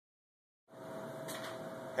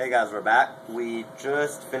Hey guys, we're back. We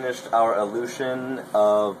just finished our elution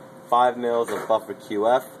of 5 mils of buffer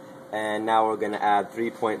QF, and now we're going to add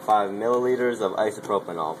 3.5 milliliters of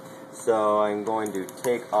isopropanol. So I'm going to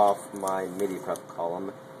take off my midi prep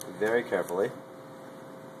column very carefully.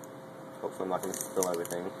 Hopefully I'm not going to spill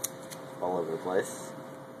everything all over the place.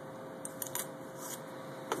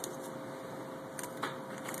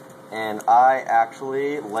 And I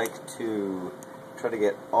actually like to try to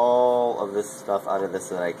get all of this stuff out of this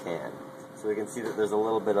that I can. So we can see that there's a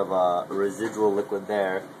little bit of a residual liquid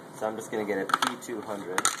there. So I'm just going to get a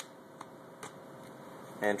P200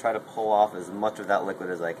 and try to pull off as much of that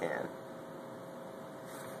liquid as I can.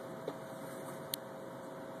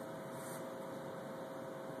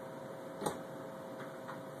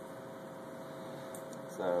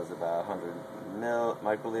 So it was about 100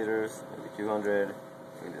 microliters, maybe 200. We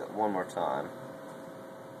can do that one more time.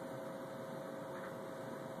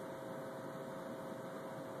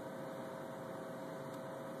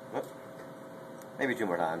 Maybe 2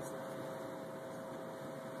 more times.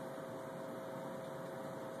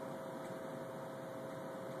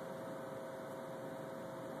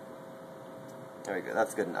 There we go,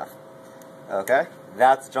 that's good enough. Okay,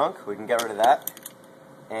 that's junk, we can get rid of that.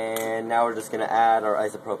 And now we're just going to add our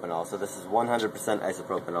isopropanol. So this is 100%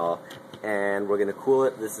 isopropanol, and we're going to cool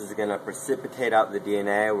it. This is going to precipitate out the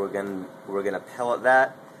DNA. We're going to pellet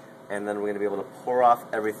that, and then we're going to be able to pour off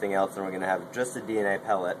everything else, and we're going to have just a DNA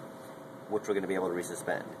pellet, which we're going to be able to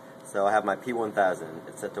resuspend. So I have my P1000.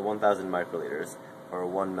 It's set to 1,000 microliters, or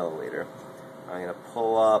 1 milliliter. I'm going to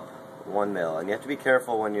pull up 1 mil. And you have to be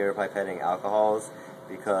careful when you're pipetting alcohols,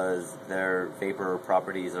 because their vapor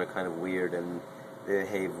properties are kind of weird and they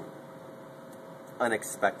behave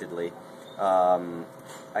unexpectedly. I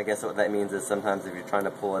guess what that means is sometimes if you're trying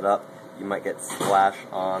to pull it up, you might get splash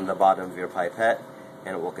on the bottom of your pipette,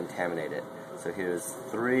 and it will contaminate it. So here's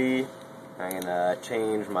 3. I'm going to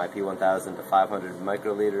change my P1000 to 500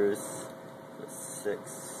 microliters.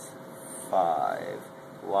 6, 5.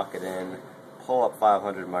 Lock it in. Pull up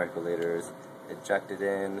 500 microliters. Eject it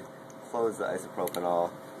in. Close the isopropanol.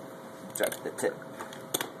 Eject the tip.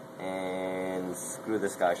 And screw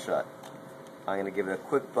this guy shut. I'm going to give it a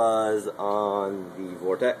quick buzz on the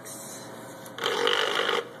vortex.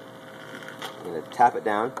 I'm going to tap it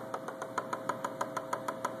down.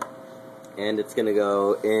 And it's going to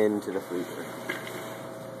go into the freezer.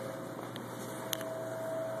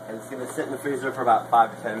 And it's going to sit in the freezer for about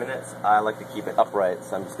 5 to 10 minutes. I like to keep it upright,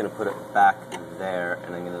 so I'm just going to put it back there,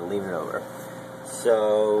 and I'm going to lean it over.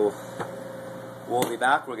 So we'll be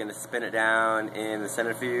back. We're going to spin it down in the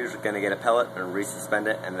centrifuge. We're going to get a pellet and resuspend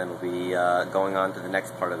it, and then we'll be going on to the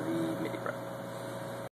next part of the midi prep.